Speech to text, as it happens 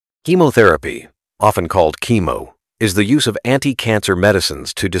Chemotherapy, often called chemo, is the use of anti-cancer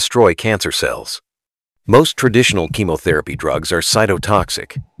medicines to destroy cancer cells. Most traditional chemotherapy drugs are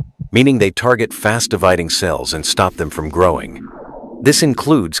cytotoxic, meaning they target fast-dividing cells and stop them from growing. This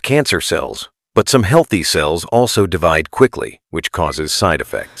includes cancer cells, but some healthy cells also divide quickly, which causes side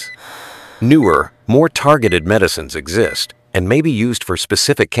effects. Newer, more targeted medicines exist and may be used for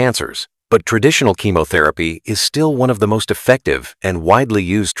specific cancers, but traditional chemotherapy is still one of the most effective and widely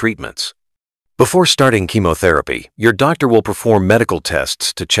used treatments. Before starting chemotherapy, your doctor will perform medical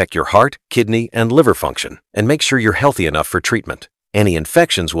tests to check your heart, kidney, and liver function and make sure you're healthy enough for treatment. Any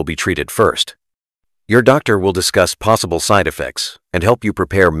infections will be treated first. Your doctor will discuss possible side effects and help you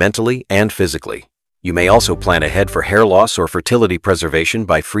prepare mentally and physically. You may also plan ahead for hair loss or fertility preservation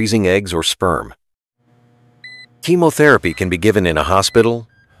by freezing eggs or sperm. Chemotherapy can be given in a hospital,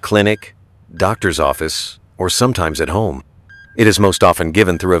 clinic, doctor's office, or sometimes at home. It is most often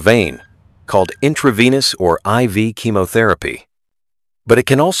given through a vein, called intravenous or IV chemotherapy. But it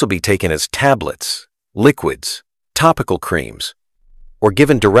can also be taken as tablets, liquids, topical creams, or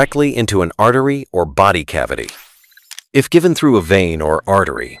given directly into an artery or body cavity. If given through a vein or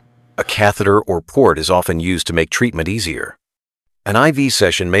artery, a catheter or port is often used to make treatment easier. An IV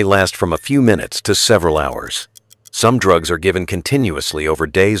session may last from a few minutes to several hours. Some drugs are given continuously over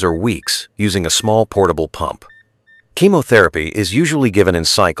days or weeks using a small portable pump. Chemotherapy is usually given in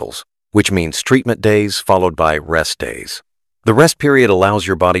cycles, which means treatment days followed by rest days. The rest period allows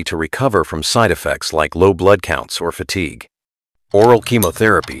your body to recover from side effects like low blood counts or fatigue. Oral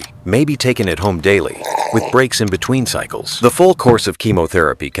chemotherapy may be taken at home daily, with breaks in between cycles. The full course of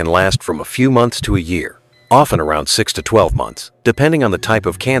chemotherapy can last from a few months to a year, often around 6 to 12 months, depending on the type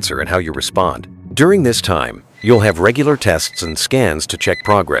of cancer and how you respond. During this time, you'll have regular tests and scans to check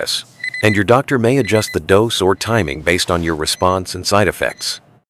progress, and your doctor may adjust the dose or timing based on your response and side effects.